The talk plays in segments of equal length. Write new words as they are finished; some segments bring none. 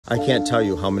I can't tell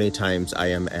you how many times I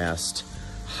am asked,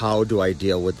 how do I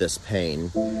deal with this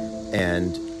pain?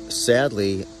 And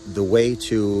sadly, the way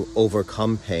to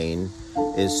overcome pain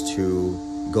is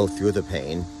to go through the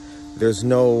pain. There's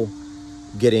no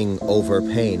getting over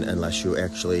pain unless you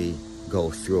actually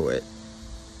go through it.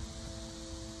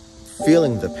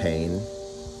 Feeling the pain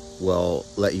will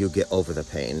let you get over the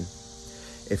pain.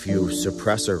 If you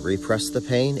suppress or repress the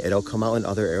pain, it'll come out in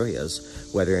other areas,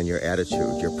 whether in your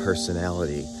attitude, your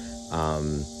personality,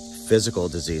 physical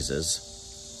diseases.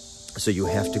 So you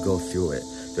have to go through it.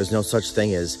 There's no such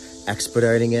thing as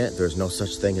expediting it. There's no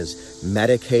such thing as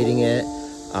medicating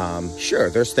it. Sure,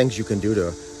 there's things you can do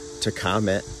to calm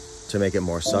it, to make it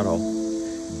more subtle.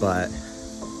 But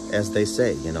as they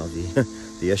say, you know,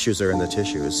 the issues are in the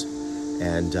tissues.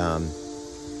 And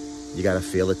you got to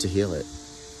feel it to heal it.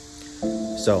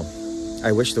 So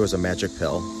I wish there was a magic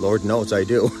pill. Lord knows I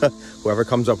do. Whoever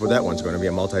comes up with that one's going to be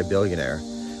a multi-billionaire.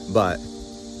 But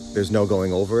there's no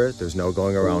going over it. There's no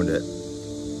going around it.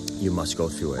 You must go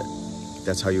through it.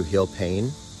 That's how you heal pain,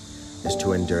 is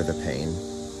to endure the pain.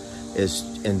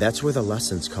 And that's where the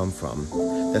lessons come from.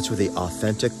 That's where the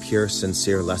authentic, pure,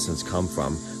 sincere lessons come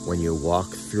from, when you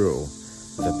walk through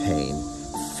the pain,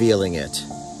 feeling it,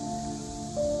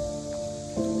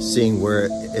 seeing where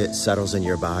it settles in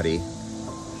your body.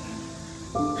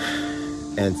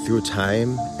 And through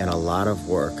time and a lot of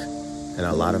work and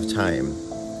a lot of time,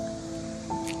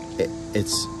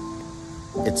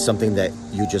 it's something that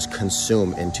you just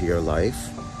consume into your life.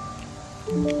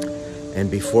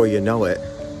 And before you know it,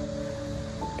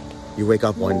 you wake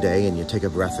up one day and you take a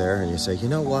breath there and you say, you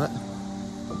know what?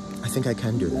 I think I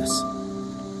can do this.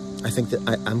 I think that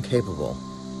I'm capable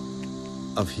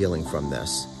of healing from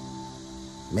this.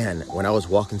 Man, when I was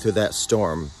walking through that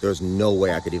storm, there was no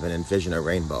way I could even envision a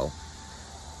rainbow.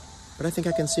 But I think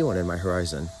I can see one in my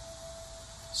horizon.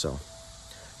 So,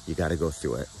 you got to go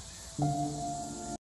through it.